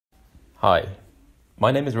Hi,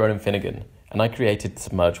 my name is Ronan Finnegan and I created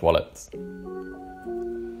Submerge wallets.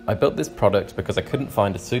 I built this product because I couldn't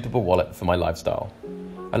find a suitable wallet for my lifestyle.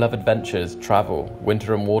 I love adventures, travel,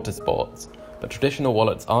 winter and water sports, but traditional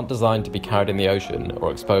wallets aren't designed to be carried in the ocean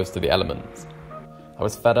or exposed to the elements. I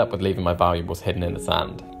was fed up with leaving my valuables hidden in the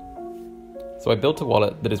sand. So I built a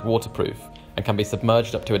wallet that is waterproof and can be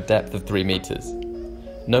submerged up to a depth of 3 meters.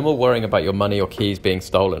 No more worrying about your money or keys being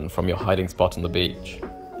stolen from your hiding spot on the beach.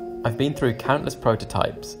 I've been through countless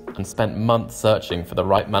prototypes and spent months searching for the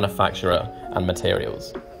right manufacturer and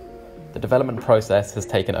materials. The development process has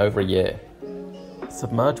taken over a year.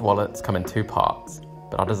 Submerge wallets come in 2 parts,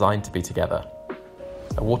 but are designed to be together: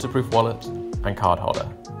 a waterproof wallet and card holder.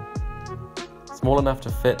 Small enough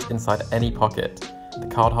to fit inside any pocket,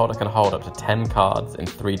 the card holder can hold up to 10 cards in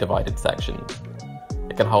 3 divided sections.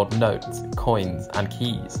 It can hold notes, coins, and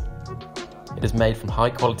keys. It is made from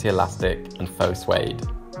high-quality elastic and faux suede.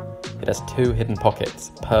 It has 2 hidden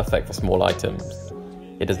pockets, perfect for small items.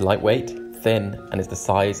 It is lightweight, thin, and is the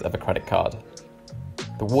size of a credit card.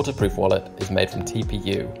 The waterproof wallet is made from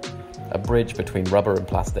TPU, a bridge between rubber and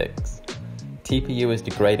plastics. TPU is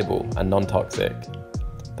degradable and non-toxic.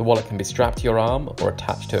 The wallet can be strapped to your arm or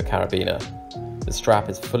attached to a carabiner. The strap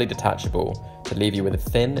is fully detachable to leave you with a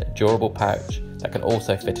thin, durable pouch that can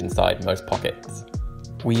also fit inside most pockets.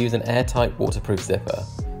 We use an airtight waterproof zipper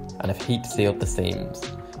and have heat sealed the seams,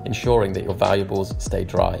 ensuring that your valuables stay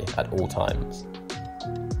dry at all times.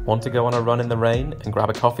 Want to go on a run in the rain and grab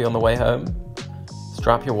a coffee on the way home?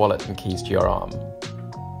 Strap your wallet and keys to your arm.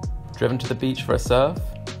 Driven to the beach for a surf?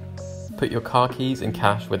 Put your car keys and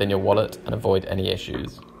cash within your wallet and avoid any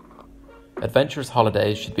issues. Adventurous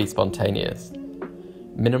holidays should be spontaneous.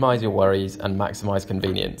 Minimize your worries and maximize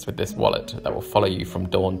convenience with this wallet that will follow you from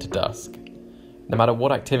dawn to dusk. No matter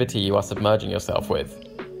what activity you are submerging yourself with,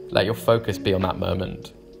 let your focus be on that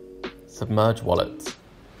moment. Submerge wallets,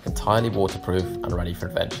 entirely waterproof and ready for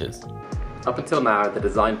adventures. Up until now, the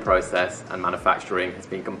design process and manufacturing has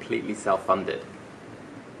been completely self-funded.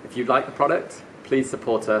 If you'd like the product, please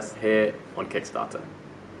support us here on Kickstarter.